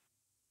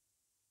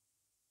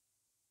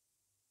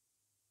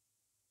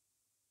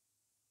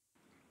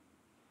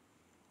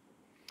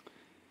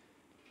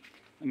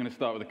I'm going to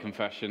start with a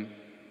confession.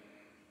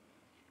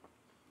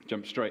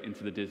 Jump straight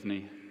into the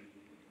Disney.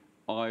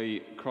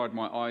 I cried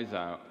my eyes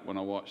out when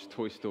I watched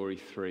Toy Story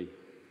 3.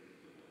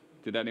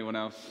 Did anyone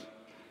else?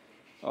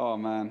 Oh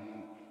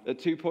man! At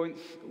 2 points.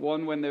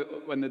 One, when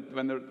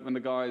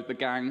the guys, the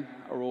gang,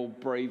 are all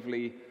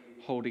bravely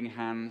holding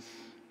hands,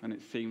 and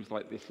it seems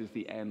like this is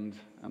the end,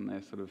 and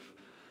they're sort of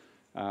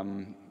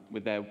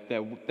they're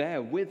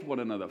there with one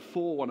another,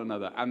 for one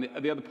another. And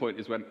the other point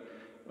is when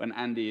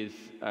Andy is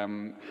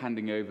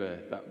handing over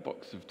that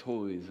box of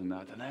toys, and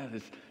I don't know,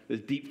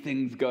 there's deep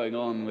things going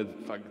on with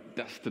like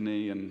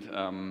destiny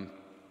and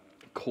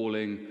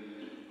calling.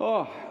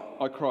 Oh,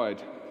 I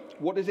cried.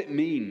 What does it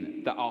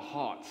mean that our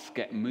hearts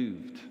get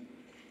moved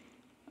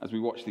as we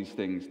watch these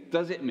things?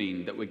 Does it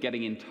mean that we're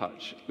getting in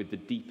touch with the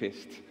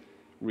deepest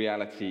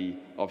reality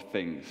of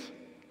things,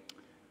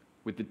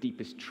 with the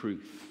deepest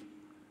truth,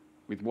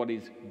 with what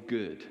is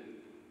good,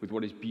 with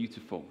what is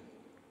beautiful?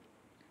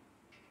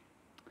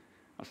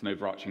 That's an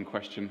overarching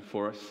question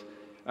for us.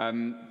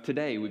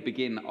 Today we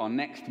begin our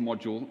next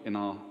module in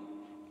our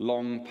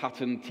long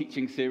pattern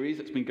teaching series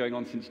that's been going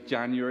on since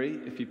January,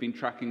 if you've been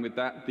tracking with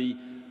that.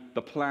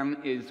 The plan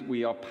is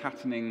we are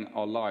patterning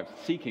our lives,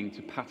 seeking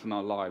to pattern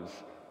our lives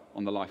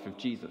on the life of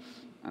Jesus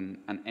and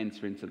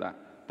enter into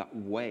that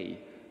way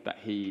that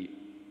he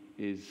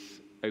is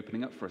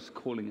opening up for us,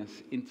 calling us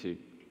into.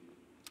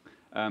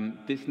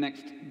 This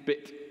next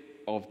bit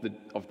of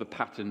the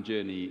pattern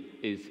journey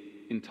is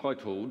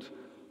entitled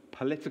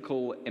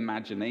Political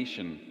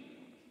Imagination.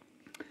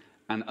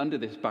 And under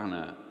this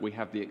banner, we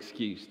have the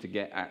excuse to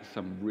get at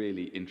some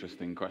really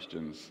interesting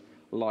questions,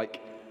 like,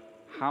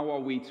 how are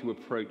we to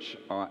approach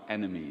our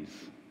enemies?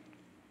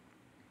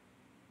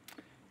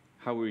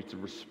 How are we to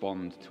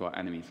respond to our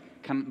enemies?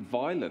 Can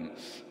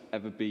violence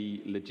ever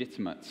be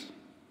legitimate?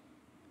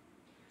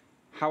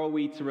 How are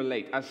we to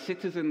relate? As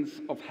citizens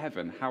of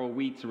heaven, how are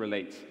we to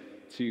relate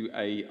to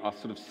our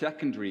sort of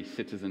secondary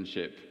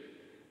citizenship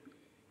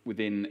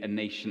within a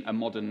nation, a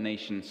modern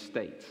nation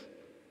state?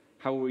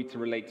 How are we to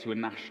relate to a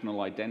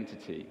national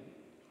identity?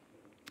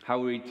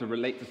 How are we to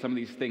relate to some of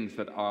these things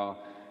that are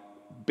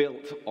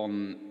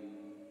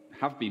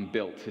have been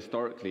built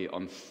historically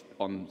on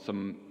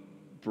some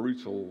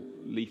brutal,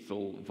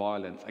 lethal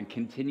violence and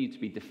continue to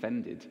be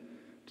defended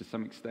to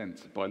some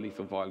extent by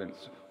lethal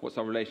violence? What's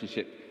our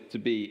relationship to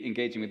be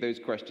engaging with those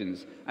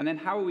questions? And then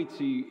how are we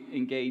to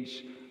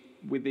engage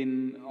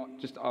within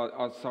just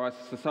our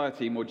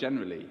society more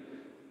generally?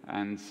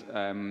 And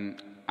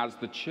as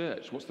the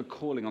church, what's the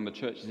calling on the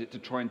church? Is it to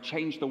try and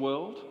change the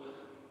world?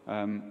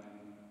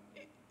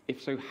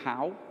 If so,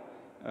 how?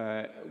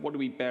 What are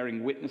we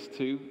bearing witness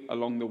to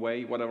along the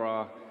way? What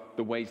are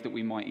the ways that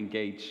we might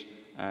engage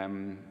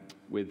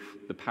with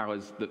the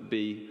powers that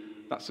be?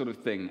 That sort of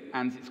thing.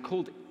 And it's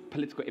called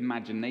political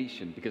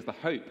imagination because the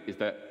hope is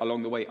that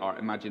along the way our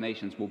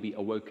imaginations will be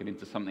awoken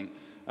into something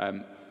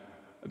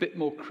a bit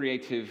more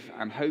creative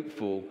and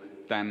hopeful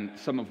than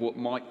some of what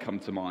might come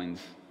to mind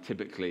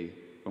typically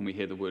when we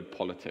hear the word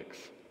politics.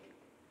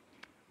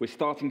 We're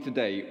starting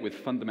today with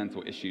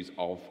fundamental issues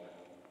of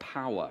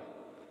power.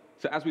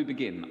 So as we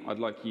begin, I'd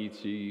like you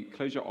to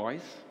close your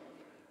eyes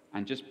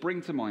and just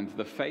bring to mind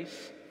the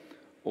face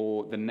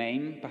or the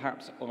name,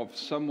 perhaps, of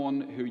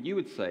someone who you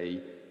would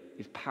say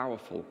is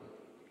powerful,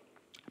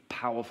 a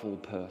powerful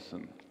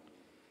person.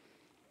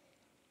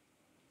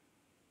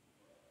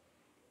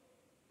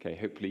 Okay,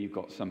 hopefully you've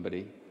got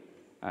somebody.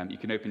 You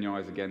can open your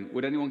eyes again.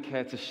 Would anyone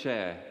care to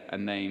share a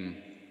name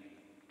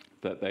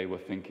that they were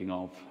thinking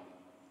of?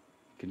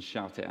 You can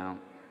shout it out.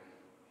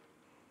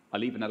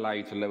 I'll even allow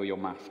you to lower your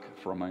mask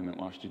for a moment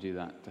whilst you do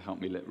that to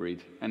help me lip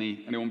read.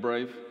 Anyone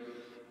brave?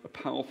 A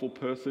powerful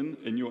person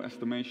in your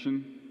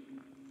estimation?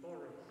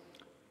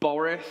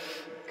 Boris,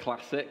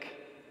 classic.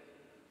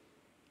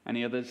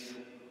 Any others?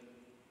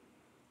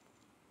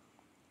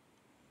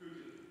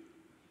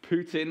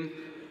 Putin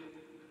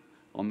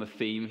on the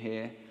theme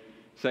here.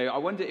 So I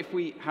wonder if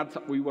we had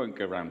we won't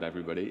go around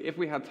everybody. If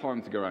we had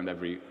time to go around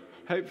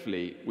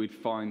hopefully we'd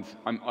find,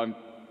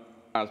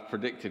 as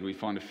predicted, we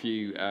find a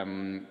few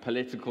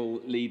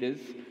political leaders,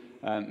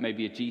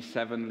 maybe a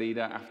G7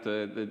 leader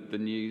after the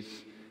news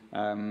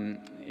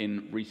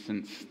in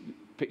recent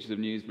pictures of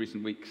news,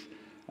 recent weeks.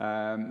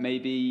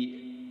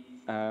 Maybe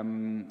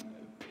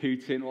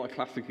Putin, what a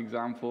classic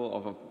example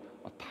of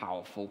a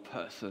powerful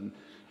person.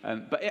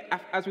 But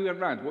as we went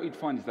around, what you'd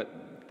find is that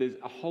there's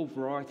a whole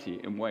variety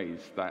in ways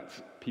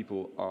that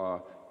people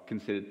are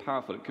considered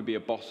powerful. It could be a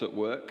boss at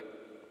work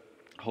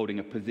holding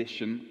a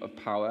position of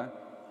power,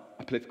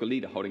 a political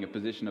leader holding a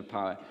position of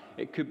power.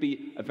 It could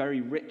be a very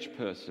rich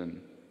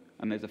person,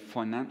 and there's a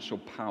financial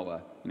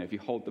power. You know, if you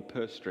hold the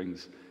purse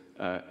strings,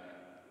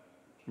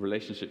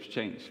 relationships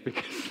change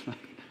because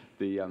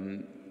the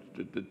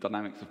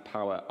dynamics of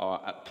power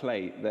are at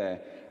play there.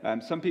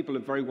 Some people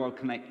are very well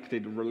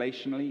connected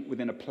relationally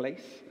within a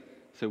place.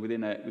 So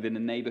within a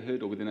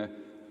neighborhood or within a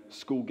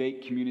school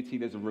gate community,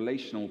 there's a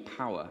relational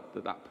power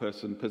that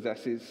person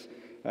possesses.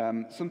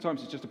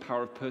 Sometimes it's just a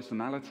power of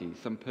personality.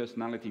 Some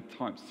personality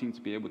types seem to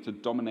be able to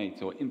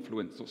dominate or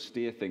influence or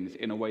steer things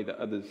in a way that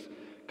others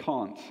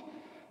can't.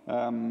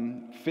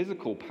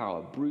 Physical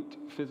power, brute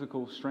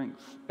physical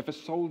strength. If a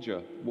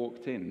soldier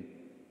walked in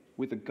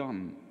with a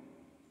gun,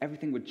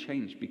 everything would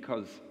change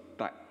because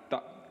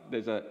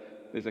there's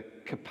a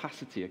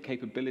capacity, a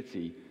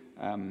capability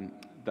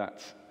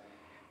that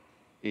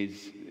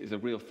is a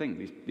real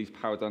thing, these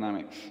power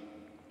dynamics.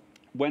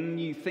 When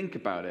you think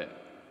about it,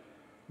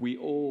 we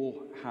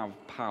all have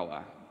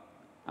power,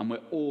 and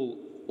we're all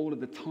of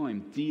the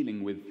time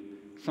dealing with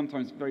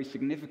sometimes very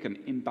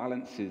significant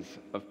imbalances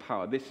of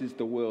power. This is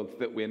the world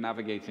that we're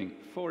navigating.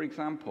 For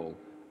example,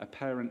 a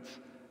parent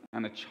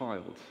and a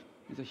child.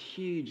 There's a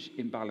huge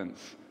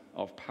imbalance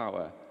of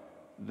power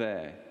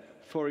there.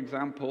 For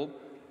example,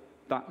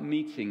 that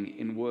meeting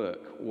in work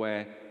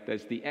where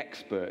there's the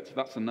expert,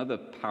 that's another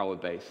power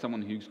base,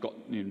 someone who's got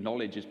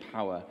knowledge is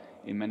power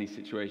in many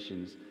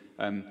situations,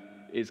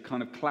 is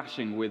kind of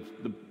clashing with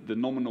the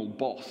nominal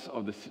boss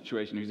of the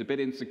situation who's a bit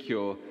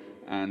insecure,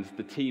 and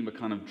the team are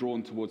kind of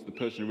drawn towards the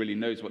person who really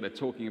knows what they're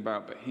talking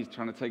about, but he's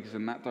trying to take us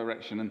in that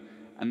direction,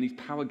 and these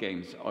power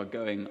games are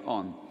going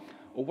on.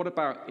 Or what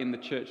about in the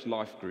church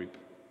life group,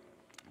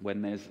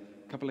 when there's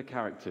a couple of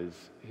characters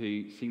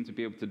who seem to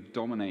be able to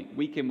dominate,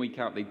 week in, week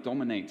out, they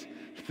dominate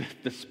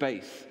the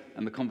space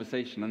and the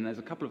conversation, and there's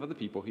a couple of other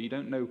people who you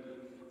don't know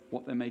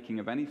what they're making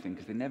of anything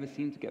because they never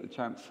seem to get the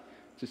chance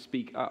to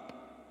speak up.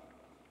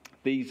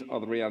 These are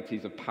the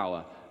realities of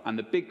power. And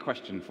the big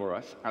question for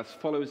us as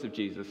followers of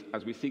Jesus,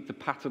 as we seek to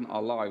pattern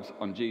our lives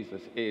on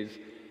Jesus, is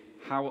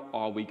how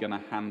are we going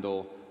to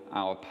handle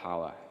our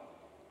power?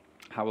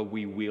 How are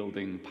we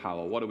wielding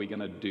power? What are we going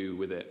to do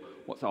with it?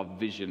 What's our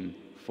vision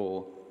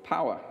for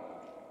power?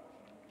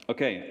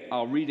 Okay,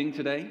 our reading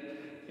today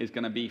is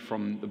going to be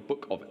from the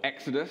book of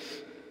Exodus,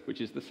 which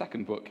is the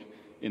second book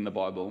in the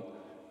Bible,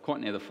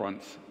 quite near the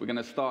front. We're going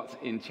to start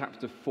in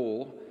chapter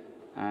 4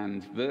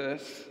 and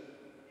verse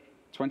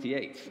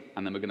 28,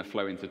 and then we're going to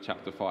flow into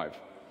chapter 5.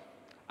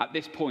 At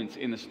this point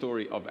in the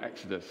story of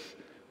Exodus,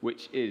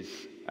 which is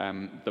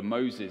the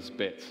Moses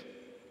bit,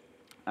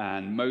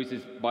 and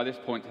Moses, by this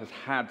point, has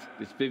had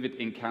this vivid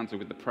encounter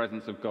with the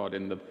presence of God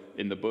in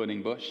the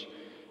burning bush,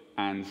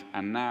 and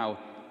now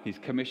he's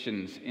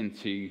commissioned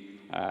into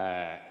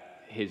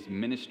his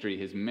ministry,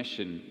 his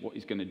mission, what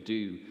he's going to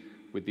do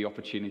with the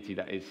opportunity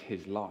that is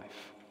his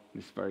life,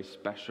 this very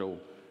special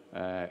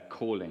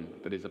calling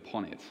that is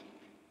upon it.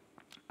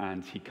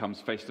 And he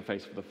comes face to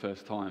face for the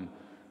first time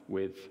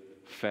with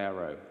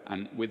Pharaoh.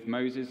 And with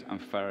Moses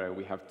and Pharaoh,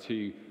 we have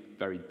two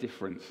very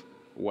different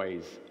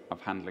ways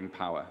of handling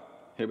power.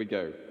 Here we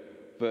go.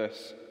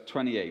 Verse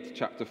 28,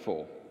 chapter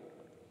 4.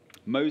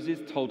 Moses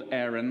told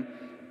Aaron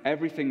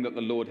everything that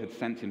the Lord had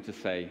sent him to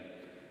say,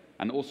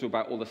 and also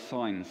about all the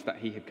signs that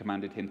he had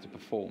commanded him to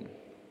perform.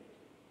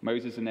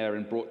 Moses and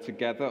Aaron brought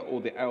together all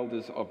the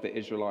elders of the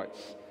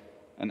Israelites,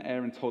 and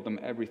Aaron told them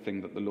everything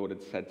that the Lord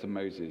had said to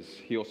Moses.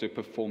 He also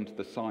performed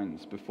the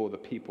signs before the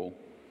people,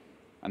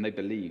 and they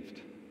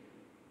believed.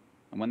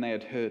 And when they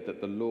had heard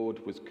that the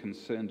Lord was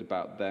concerned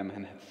about them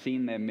and had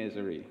seen their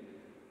misery,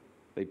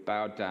 they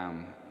bowed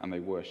down and they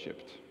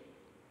worshipped.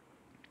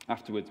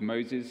 Afterwards,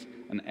 Moses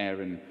and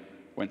Aaron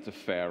went to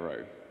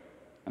Pharaoh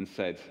and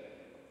said,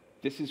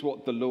 "This is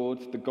what the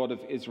Lord, the God of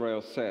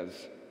Israel,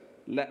 says.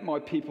 Let my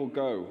people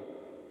go,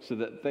 so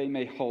that they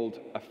may hold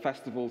a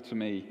festival to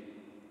me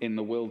in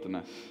the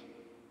wilderness."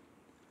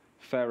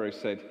 Pharaoh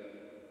said,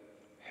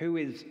 "Who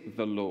is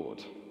the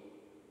Lord,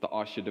 that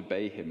I should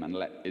obey him and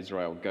let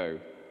Israel go?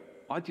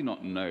 I do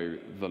not know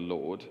the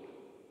Lord,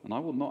 and I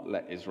will not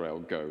let Israel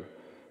go."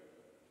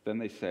 Then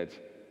they said,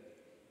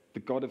 the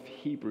God of the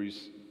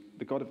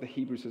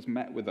Hebrews has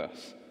met with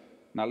us.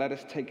 Now let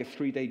us take a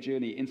 3-day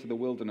journey into the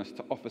wilderness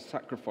to offer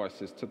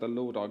sacrifices to the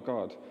Lord our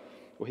God,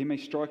 or he may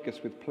strike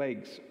us with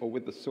plagues or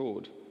with the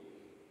sword.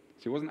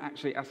 So he wasn't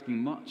actually asking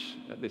much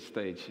at this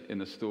stage in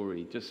the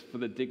story, just for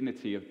the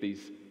dignity of this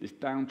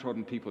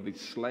downtrodden people,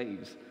 these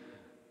slaves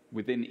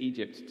within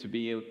Egypt, to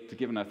be able to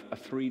given a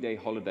 3-day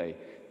holiday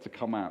to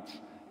come out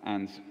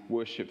and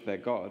worship their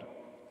God.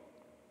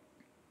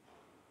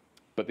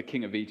 But the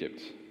king of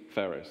Egypt,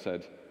 Pharaoh,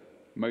 said,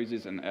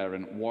 "Moses and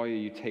Aaron, why are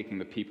you taking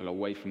the people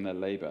away from their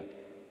labor?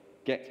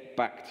 Get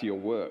back to your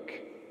work."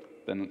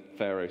 Then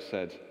Pharaoh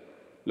said,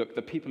 "Look,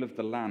 the people of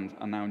the land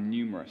are now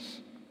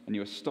numerous, and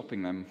you are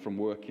stopping them from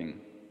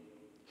working."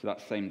 So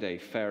that same day,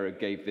 Pharaoh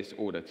gave this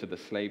order to the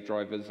slave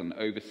drivers and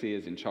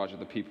overseers in charge of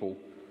the people: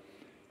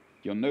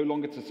 "You're no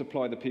longer to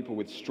supply the people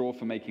with straw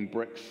for making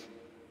bricks.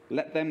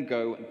 Let them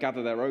go and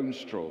gather their own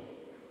straw,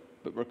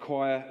 but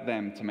require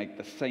them to make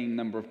the same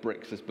number of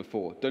bricks as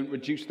before. Don't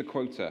reduce the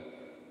quota.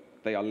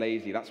 They are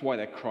lazy. That's why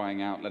they're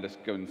crying out, 'Let us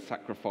go and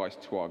sacrifice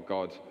to our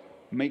God.'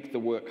 Make the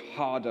work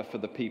harder for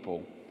the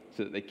people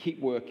so that they keep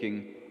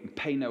working and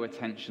pay no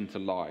attention to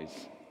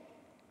lies."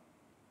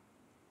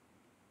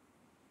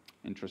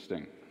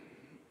 Interesting.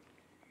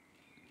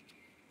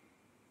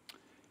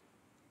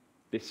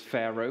 This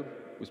Pharaoh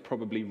was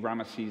probably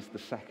Ramesses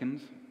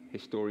II,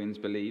 historians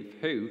believe,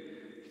 who,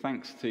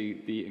 thanks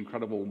to the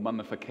incredible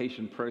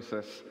mummification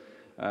process,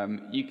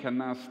 you can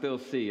now still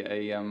see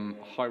a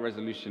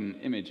high-resolution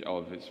image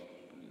of. It's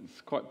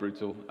It's quite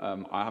brutal.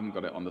 I haven't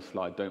got it on the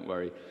slide, don't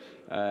worry.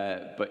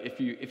 But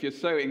if you're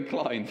so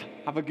inclined,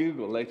 have a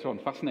Google later on.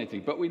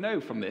 Fascinating. But we know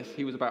from this,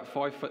 he was about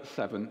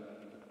 5'7",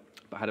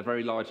 but had a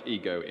very large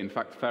ego. In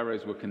fact,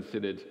 pharaohs were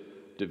considered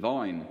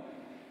divine.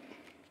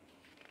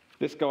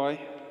 This guy,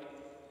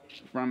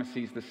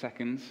 Ramesses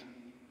II,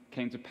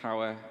 came to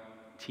power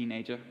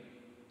teenager,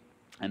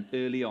 and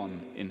early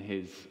on in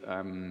his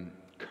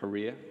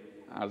career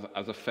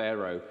as a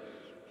pharaoh,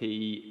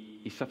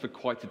 he suffered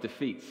quite a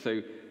defeat.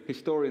 So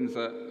historians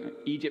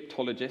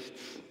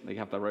Egyptologists, they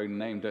have their own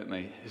name, don't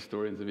they?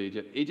 Historians of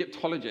Egypt.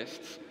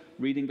 Egyptologists,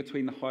 reading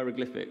between the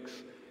hieroglyphics,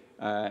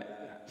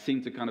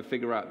 seem to kind of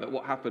figure out that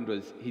what happened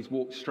was he's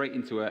walked straight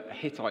into a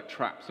Hittite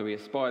trap. So he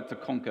aspired to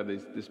conquer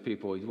these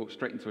people. He's walked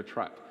straight into a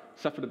trap,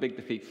 suffered a big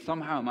defeat,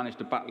 somehow managed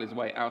to battle his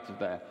way out of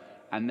there,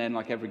 and then,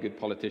 like every good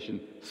politician,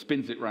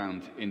 spins it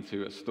round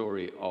into a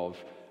story of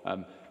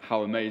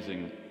how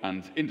amazing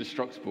and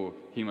indestructible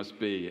he must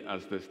be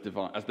as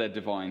their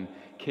divine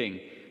king.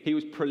 He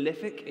was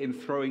prolific in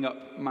throwing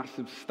up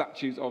massive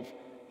statues of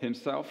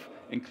himself,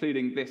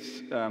 including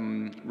this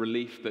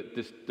relief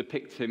that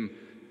depicts him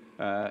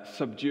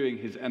subduing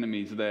his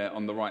enemies there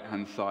on the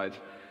right-hand side.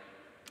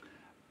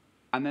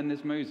 And then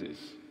there's Moses,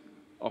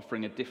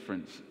 offering a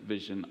different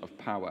vision of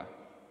power.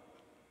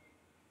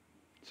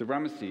 So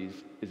Ramesses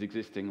is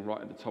existing right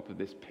at the top of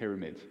this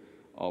pyramid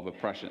of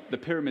oppression. The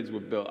pyramids were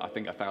built, I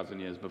think, 1,000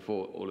 years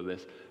before all of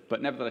this,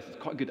 but nevertheless, it's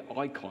quite a good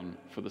icon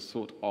for the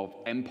sort of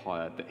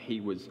empire that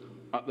he was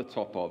at the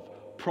top of,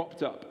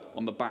 propped up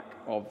on the back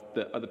of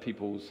the other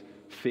people's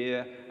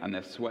fear and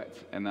their sweat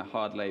and their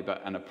hard labor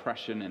and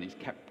oppression, and he's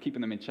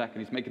keeping them in check,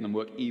 and he's making them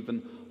work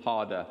even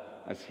harder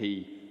as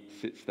he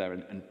sits there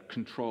and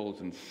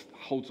controls and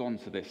holds on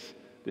to this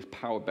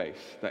power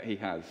base that he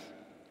has.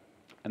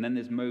 And then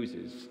there's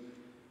Moses,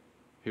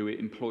 who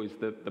employs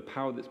the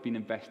power that's been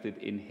invested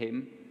in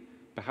him,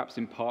 perhaps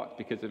in part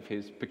because of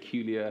his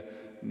peculiar,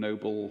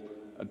 noble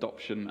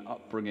adoption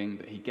upbringing,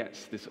 that he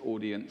gets this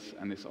audience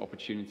and this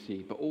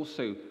opportunity, but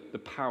also the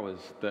powers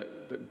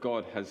that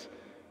God has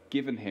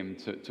given him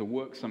to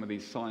work some of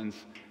these signs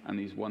and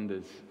these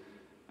wonders.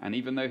 And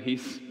even though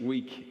he's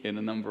weak in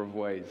a number of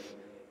ways,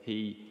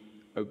 he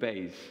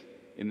obeys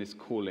in this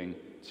calling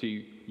to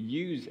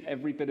use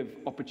every bit of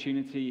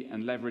opportunity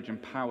and leverage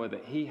and power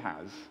that he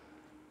has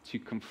to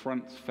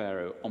confront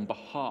Pharaoh on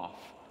behalf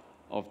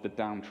of the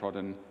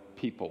downtrodden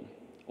people.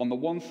 On the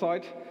one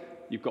side,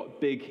 you've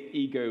got big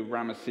ego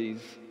Ramesses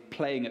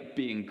playing at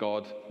being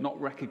God, not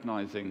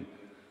recognizing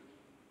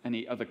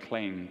any other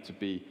claim to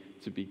be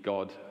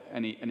God,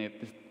 any of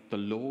the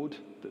Lord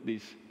that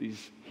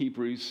these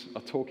Hebrews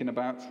are talking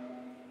about.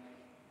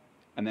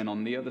 And then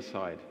on the other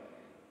side,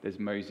 there's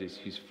Moses,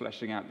 who's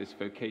fleshing out this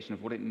vocation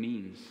of what it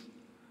means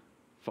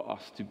for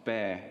us to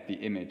bear the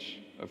image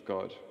of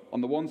God.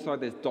 On the one side,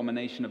 there's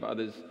domination of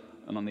others,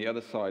 and on the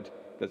other side,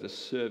 there's a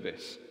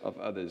service of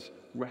others,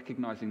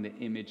 recognizing the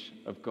image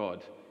of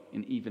God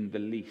in even the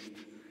least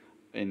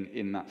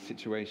in that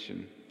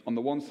situation. On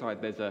the one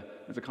side, there's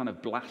a kind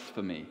of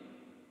blasphemy,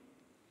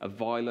 a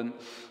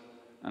violence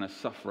and a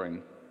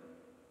suffering,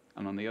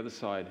 and on the other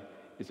side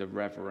is a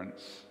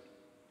reverence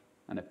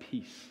and a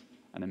peace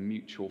and a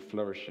mutual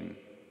flourishing.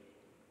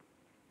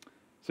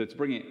 So to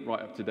bring it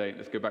right up to date,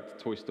 let's go back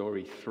to Toy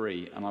Story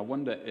 3, and I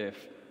wonder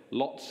if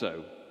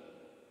Lotso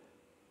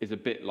is a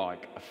bit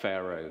like a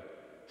pharaoh,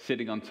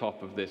 sitting on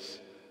top of this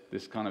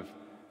kind of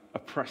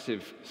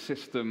oppressive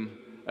system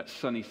at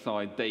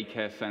Sunnyside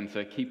Daycare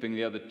Center, keeping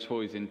the other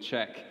toys in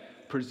check,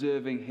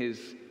 preserving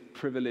his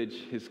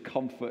privilege, his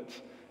comfort,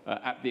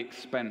 at the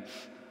expense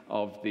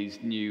of these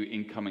new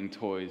incoming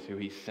toys who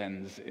he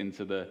sends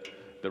into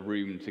the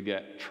room to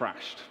get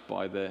trashed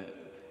by the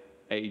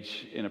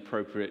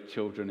age-inappropriate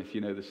children, if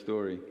you know the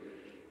story.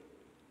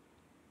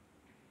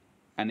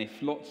 And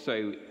if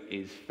Lotso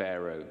is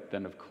Pharaoh,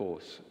 then of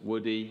course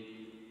Woody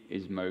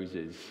is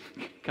Moses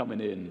coming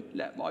in.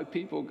 Let my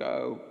people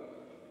go.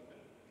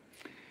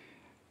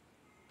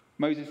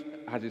 Moses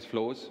has his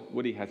flaws.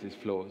 Woody has his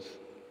flaws.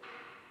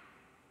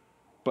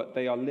 But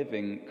they are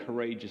living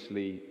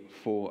courageously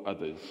for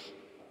others.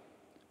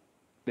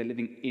 They're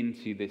living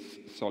into this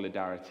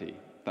solidarity.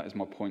 That is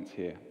my point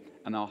here.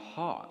 And our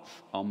hearts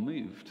are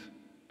moved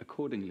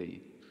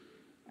accordingly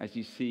as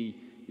you see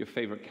your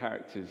favorite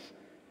characters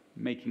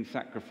making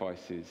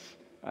sacrifices,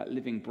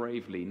 living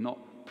bravely,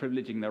 not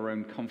privileging their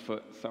own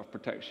comfort,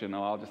 self-protection,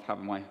 or I'll just have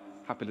my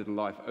happy little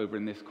life over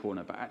in this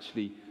corner, but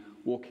actually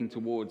walking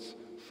towards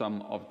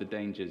some of the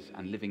dangers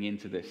and living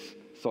into this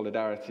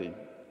solidarity.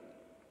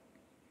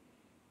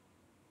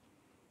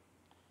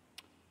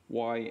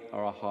 Why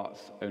are our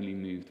hearts only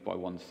moved by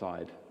one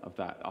side of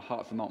that? Our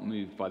hearts are not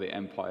moved by the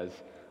empires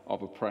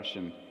of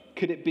oppression.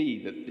 Could it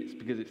be that it's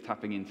because it's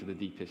tapping into the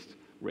deepest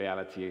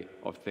reality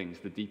of things,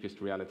 the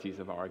deepest realities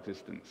of our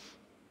existence?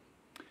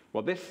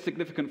 Well, this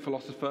significant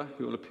philosopher,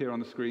 who will appear on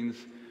the screens,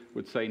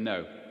 would say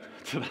no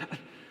to that.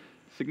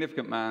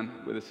 Significant man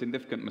with a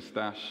significant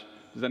moustache.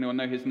 Does anyone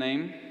know his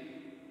name?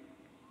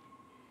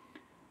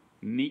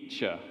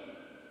 Nietzsche.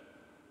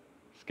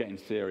 It's getting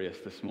serious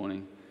this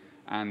morning.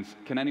 And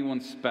can anyone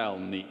spell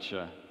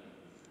Nietzsche?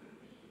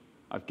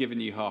 I've given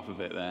you half of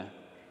it there.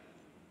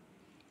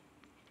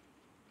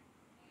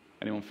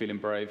 Anyone feeling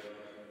brave?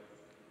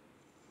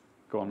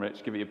 Go on,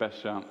 Rich, give it your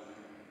best shot.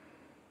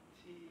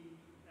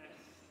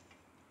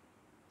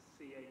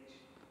 T-S-C-H.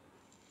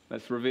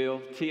 Let's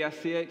reveal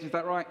T-S-C-H, is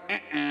that right?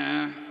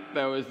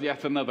 There was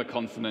yet another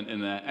consonant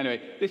in there.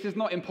 Anyway, this is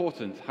not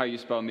important, how you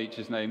spell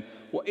Nietzsche's name.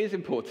 What is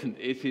important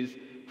is his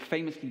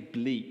famously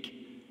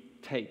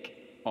bleak take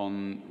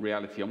on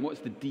reality, on what's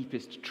the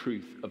deepest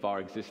truth of our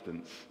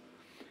existence.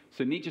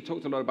 So Nietzsche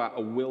talked a lot about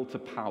a will to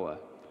power.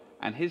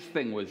 And his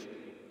thing was,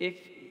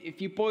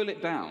 if you boil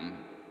it down,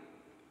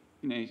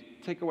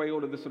 take away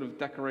all of the sort of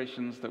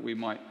decorations that we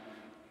might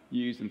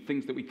use and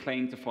things that we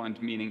claim to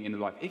find meaning in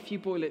life. If you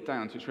boil it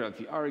down to its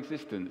reality, our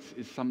existence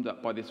is summed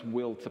up by this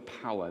will to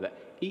power, that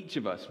each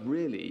of us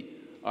really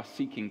are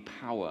seeking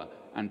power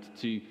and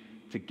to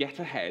get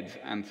ahead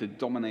and to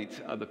dominate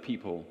other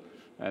people.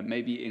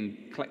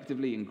 Maybe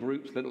collectively in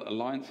groups, little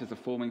alliances are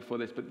forming for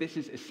this, but this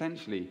is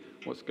essentially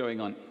what's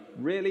going on.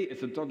 Really,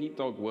 it's a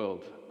dog-eat-dog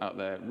world out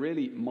there.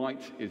 Really,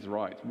 might is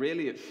right.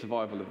 Really, it's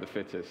survival of the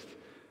fittest.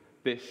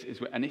 This is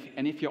where, and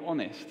if you're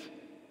honest,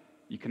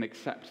 you can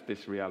accept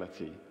this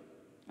reality.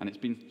 And it's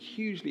been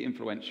hugely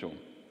influential.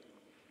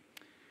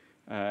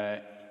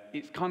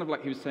 It's kind of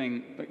like he was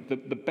saying, like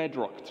the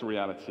bedrock to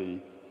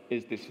reality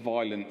is this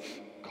violent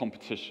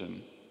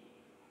competition.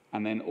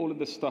 And then all of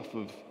this stuff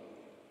of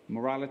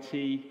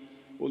morality,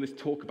 all this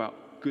talk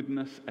about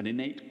goodness and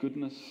innate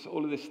goodness,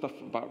 all of this stuff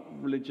about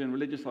religion,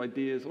 religious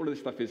ideas, all of this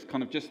stuff is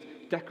kind of just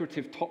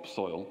decorative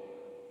topsoil,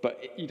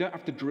 but you don't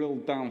have to drill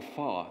down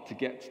far to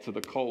get to the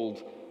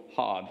cold,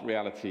 hard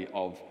reality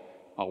of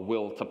our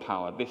will to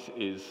power. This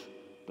is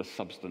the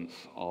substance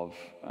of,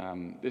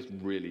 this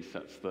really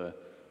sets the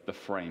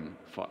frame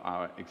for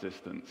our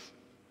existence.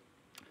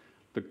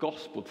 The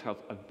gospel tells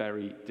a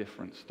very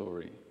different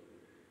story.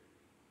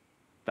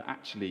 That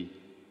actually,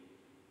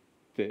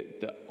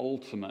 the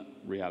ultimate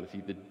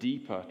reality, the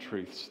deeper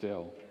truth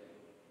still,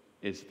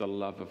 is the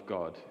love of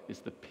God, is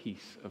the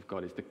peace of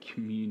God, is the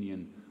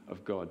communion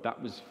of God.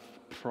 That was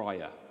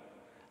prior.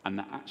 And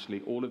that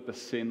actually all of the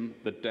sin,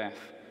 the death,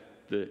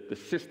 the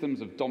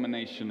systems of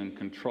domination and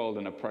control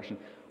and oppression,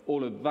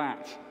 all of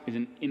that is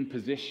an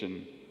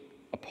imposition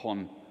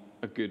upon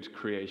a good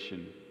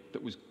creation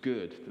that was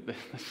good, that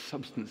the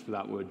substance to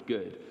that word,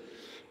 good.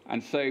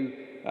 And so,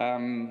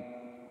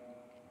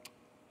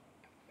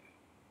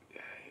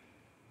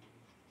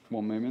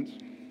 one moment.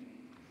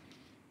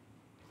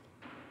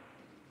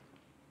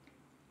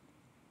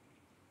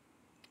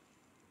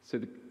 So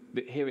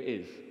here it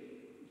is,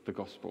 the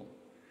gospel,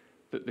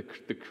 that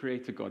the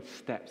Creator God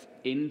steps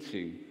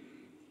into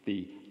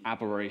the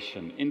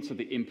aberration, into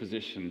the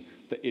imposition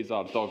that is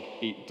our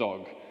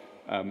dog-eat-dog,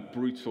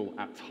 brutal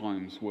at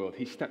times world.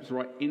 He steps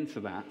right into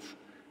that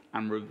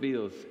and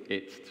reveals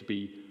it to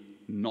be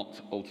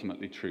not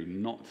ultimately true,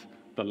 not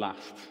the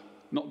last,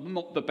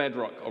 not the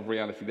bedrock of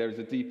reality. There is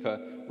a deeper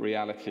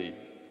reality.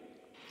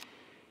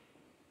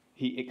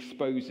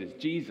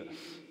 Jesus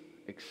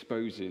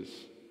exposes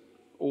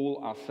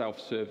all our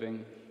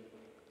self-serving,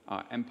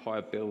 our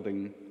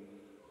empire-building,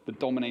 the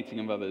dominating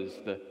of others,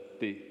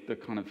 the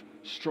kind of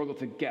struggle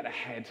to get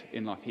ahead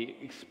in life. He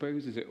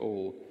exposes it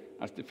all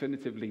as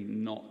definitively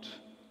not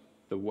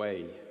the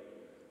way,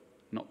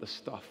 not the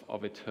stuff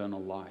of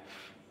eternal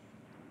life.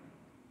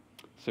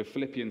 So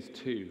Philippians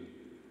 2,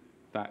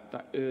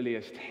 that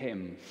earliest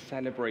hymn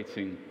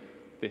celebrating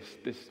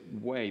this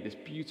way, this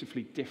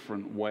beautifully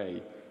different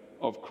way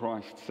of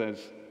Christ, says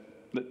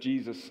that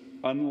Jesus,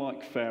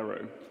 unlike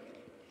Pharaoh,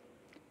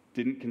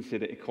 didn't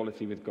consider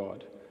equality with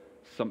God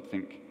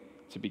something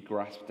to be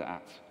grasped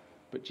at,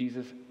 but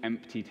Jesus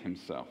emptied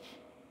himself.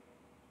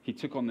 He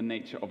took on the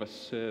nature of a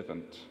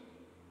servant.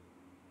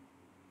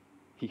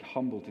 He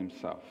humbled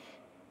himself.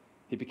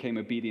 He became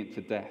obedient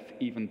to death,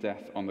 even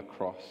death on the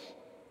cross.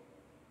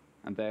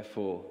 And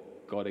therefore,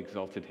 God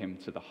exalted him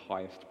to the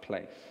highest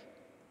place.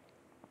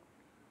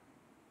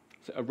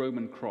 So a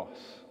Roman cross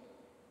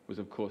was,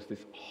 of course,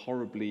 this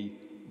horribly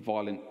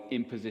violent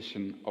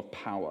imposition of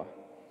power.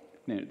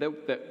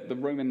 The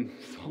Roman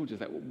soldiers,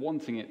 they were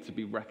wanting it to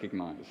be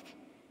recognized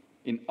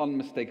in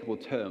unmistakable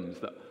terms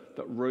that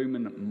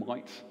Roman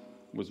might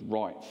was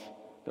right,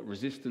 that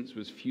resistance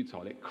was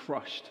futile. It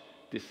crushed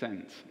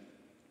dissent.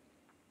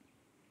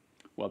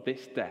 Well,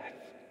 this death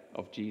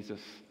of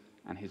Jesus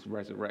and his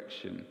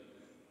resurrection,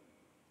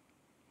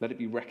 let it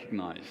be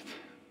recognized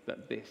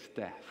that this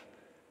death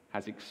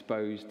has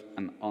exposed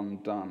and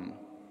undone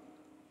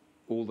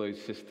all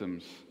those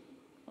systems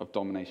of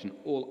domination,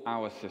 all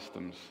our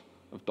systems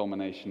of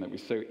domination that we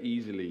so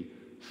easily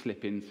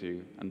slip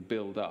into and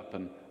build up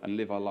and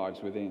live our lives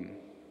within.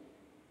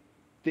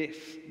 This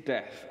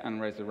death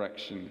and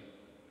resurrection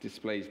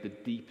displays the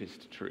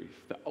deepest truth,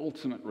 the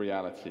ultimate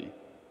reality,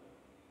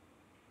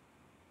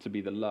 to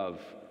be the love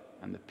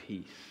and the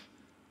peace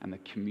and the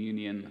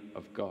communion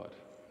of God.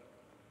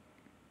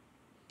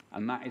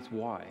 And that is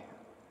why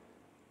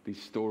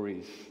these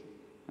stories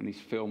and these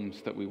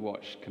films that we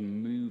watch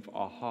can move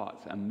our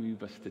hearts and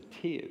move us to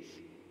tears,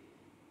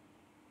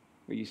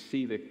 where you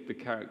see the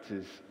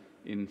characters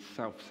in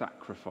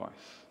self-sacrifice,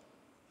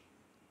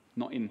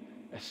 not in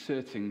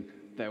asserting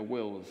their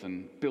wills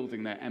and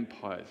building their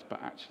empires,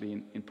 but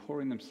actually in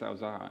pouring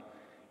themselves out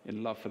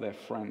in love for their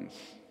friends.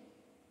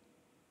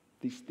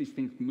 These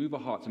things move our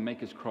hearts and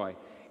make us cry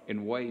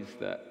in ways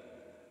that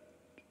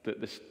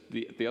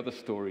the other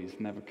stories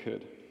never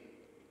could,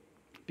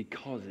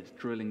 because it's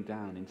drilling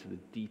down into the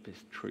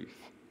deepest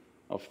truth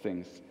of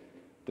things,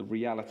 the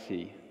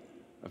reality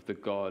of the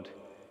God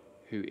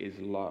who is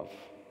love,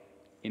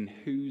 in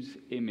whose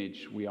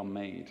image we are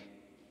made,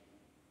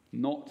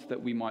 not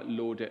that we might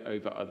lord it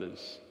over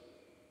others,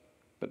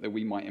 but that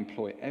we might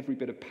employ every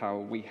bit of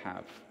power we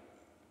have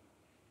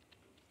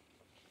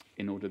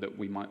in order that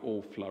we might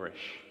all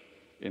flourish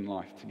in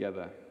life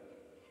together.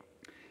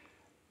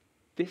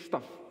 This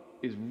stuff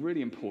is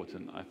really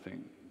important, I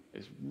think.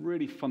 It's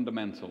really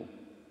fundamental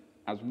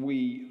as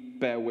we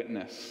bear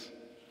witness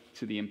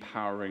to the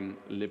empowering,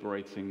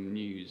 liberating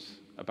news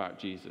about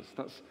Jesus.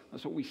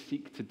 That's what we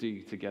seek to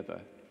do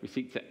together. We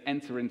seek to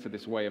enter into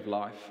this way of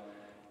life,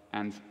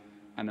 and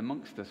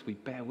amongst us we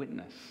bear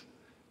witness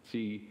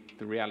to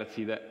the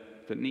reality that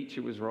Nietzsche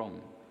was wrong,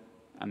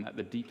 and that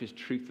the deepest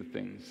truth of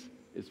things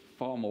is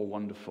far more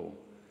wonderful.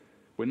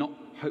 We're not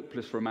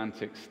hopeless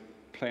romantics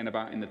playing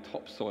about in the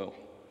topsoil,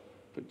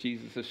 but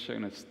Jesus has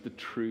shown us the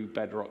true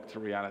bedrock to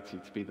reality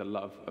to be the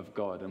love of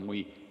God, and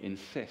we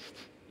insist,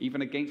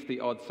 even against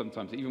the odds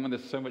sometimes, even when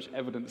there's so much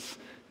evidence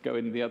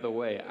going the other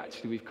way,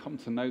 actually we've come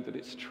to know that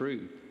it's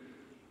true.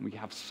 We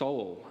have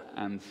soul,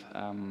 and do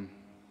you know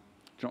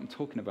what I'm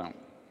talking about?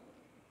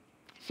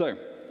 So,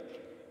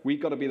 we've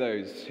got to be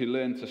those who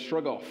learn to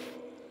shrug off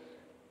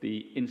the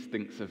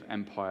instincts of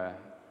empire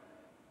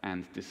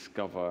and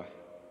discover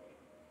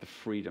the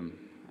freedom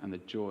and the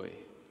joy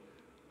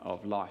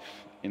of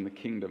life in the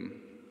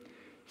kingdom.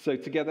 So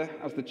together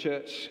as the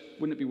church,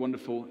 wouldn't it be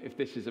wonderful if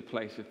this is a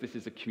place, if this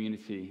is a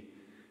community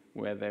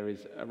where there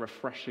is a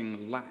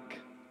refreshing lack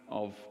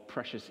of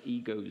precious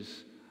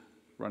egos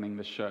running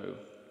the show,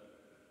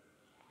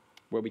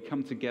 where we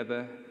come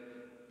together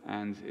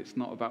and it's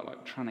not about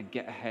like trying to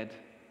get ahead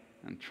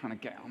and trying to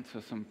get onto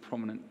some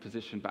prominent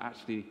position, but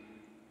actually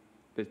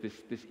there's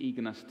this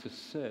eagerness to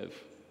serve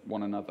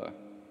one another.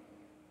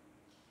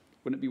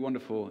 Wouldn't it be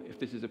wonderful if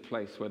this is a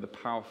place where the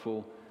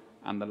powerful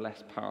and the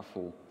less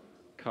powerful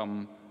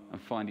come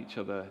and find each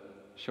other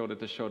shoulder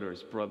to shoulder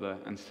as brother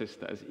and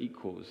sister, as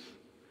equals,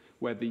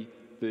 where the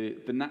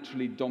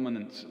naturally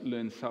dominant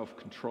learn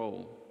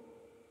self-control,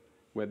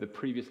 where the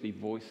previously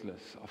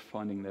voiceless are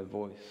finding their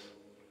voice,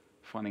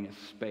 finding a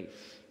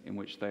space in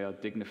which they are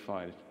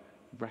dignified,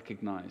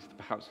 recognized,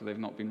 perhaps they've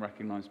not been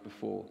recognized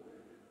before.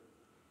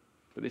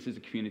 But this is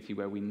a community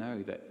where we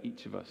know that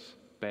each of us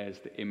bears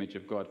the image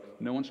of God.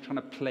 No one's trying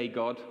to play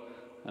God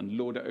and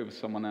lord it over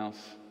someone else.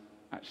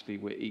 Actually,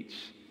 we're each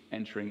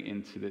entering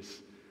into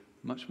this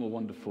much more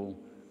wonderful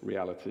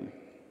reality.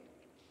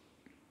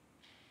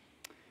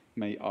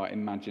 May our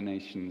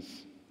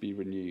imaginations be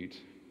renewed.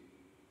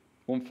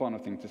 One final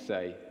thing to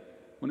say.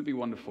 Wouldn't it be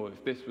wonderful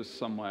if this was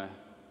somewhere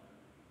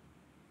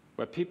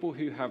where people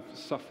who have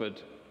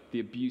suffered the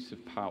abuse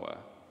of power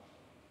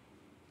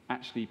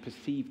actually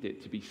perceived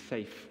it to be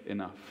safe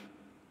enough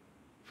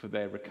for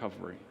their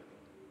recovery?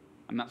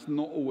 And that's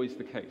not always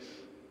the case.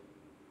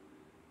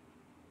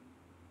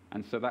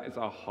 And so that is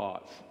our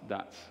heart,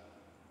 that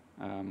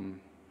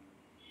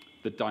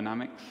the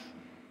dynamics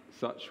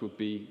such would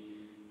be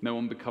no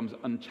one becomes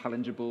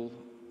unchallengeable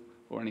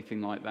or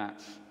anything like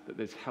that, that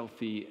there's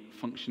healthy,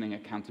 functioning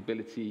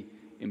accountability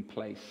in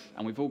place.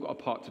 And we've all got a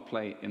part to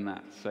play in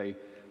that. So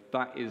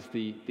that is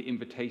the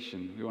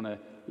invitation. We want to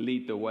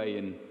lead the way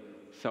in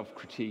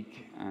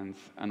self-critique and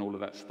all of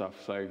that stuff.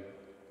 So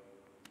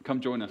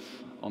come join us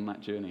on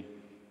that journey.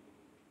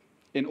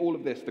 In all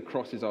of this, the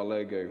cross is our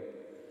logo.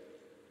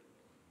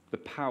 The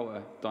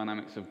power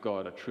dynamics of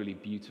God are truly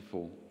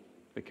beautiful.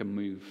 They can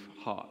move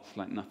hearts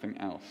like nothing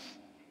else.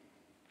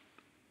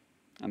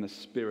 And the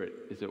Spirit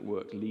is at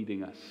work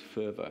leading us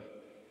further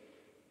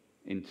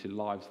into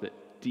lives that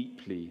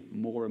deeply,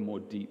 more and more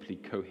deeply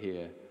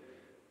cohere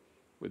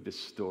with this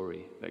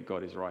story that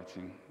God is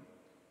writing.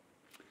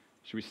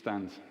 Should we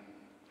stand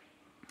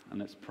and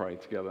let's pray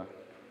together?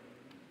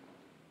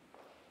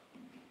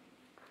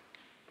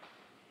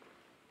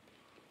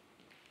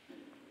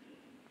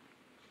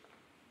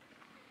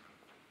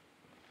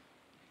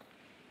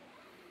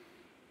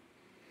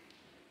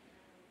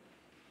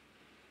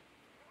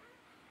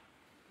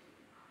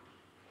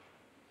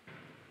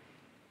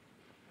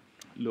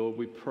 Lord,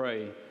 we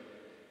pray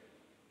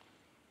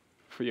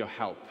for your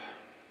help.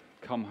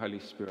 Come, Holy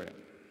Spirit.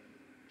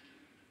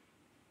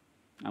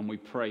 And we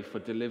pray for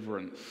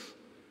deliverance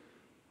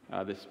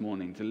this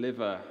morning.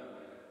 Deliver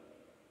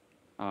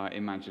our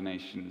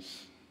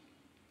imaginations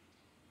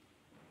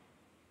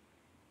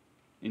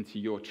into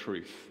your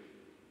truth,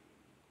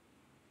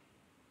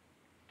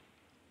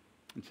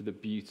 into the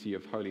beauty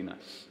of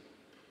holiness.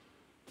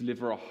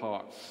 Deliver our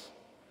hearts.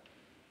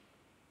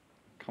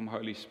 Come,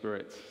 Holy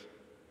Spirit.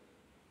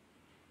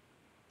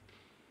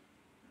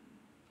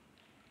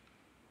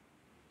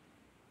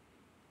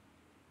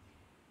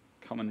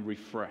 Come and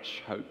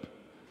refresh hope.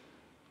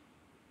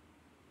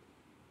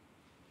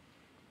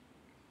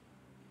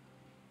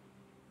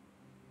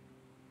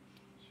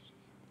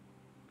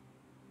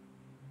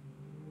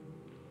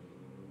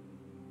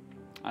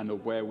 And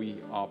where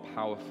we are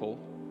powerful,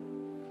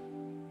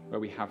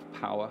 where we have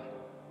power,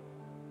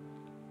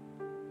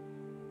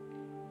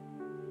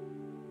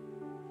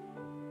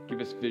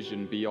 give us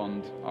vision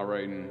beyond our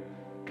own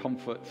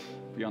comfort,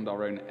 beyond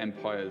our own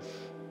empires.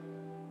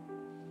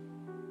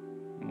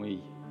 And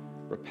we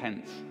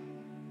repent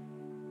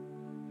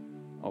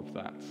of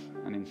that,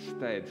 and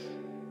instead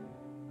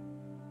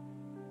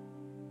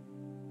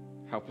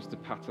help us to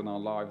pattern our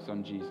lives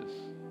on Jesus.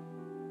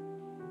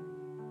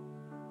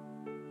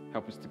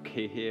 Help us to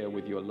care here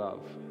with your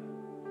love.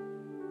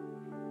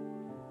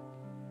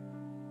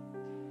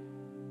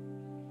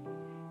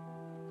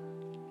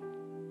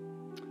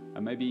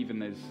 And maybe even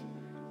there's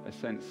a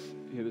sense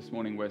here this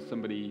morning where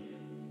somebody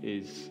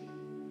is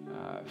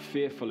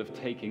fearful of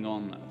taking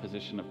on a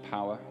position of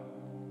power.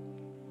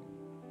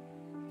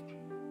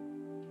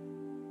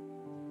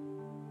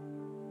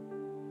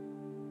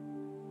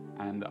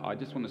 And I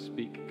just want to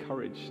speak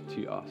courage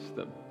to us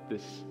that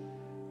this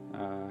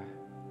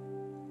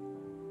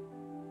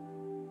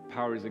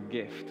power is a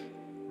gift.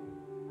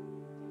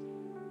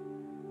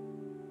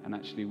 And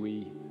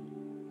actually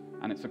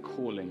and it's a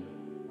calling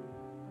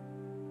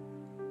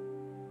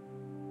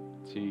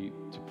to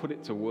put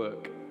it to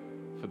work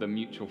for the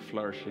mutual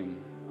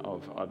flourishing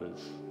of others.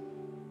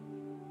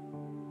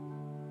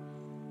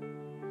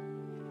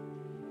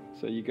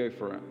 So you go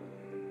for it.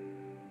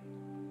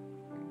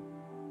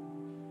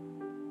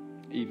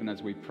 Even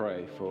as we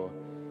pray for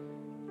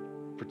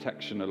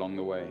protection along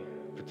the way,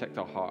 protect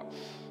our hearts,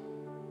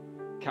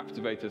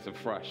 captivate us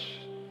afresh.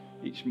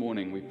 Each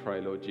morning we pray,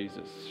 Lord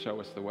Jesus,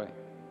 show us the way.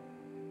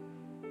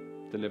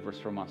 Deliver us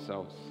from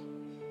ourselves.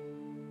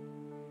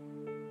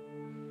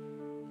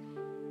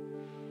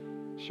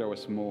 Show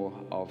us more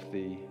of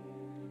the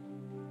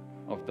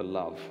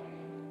love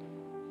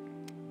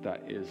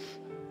that is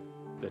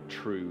the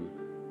true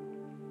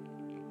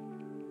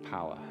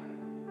power,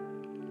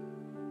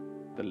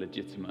 the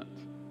legitimate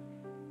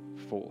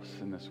force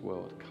in this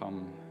world.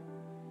 Come,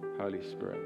 Holy Spirit.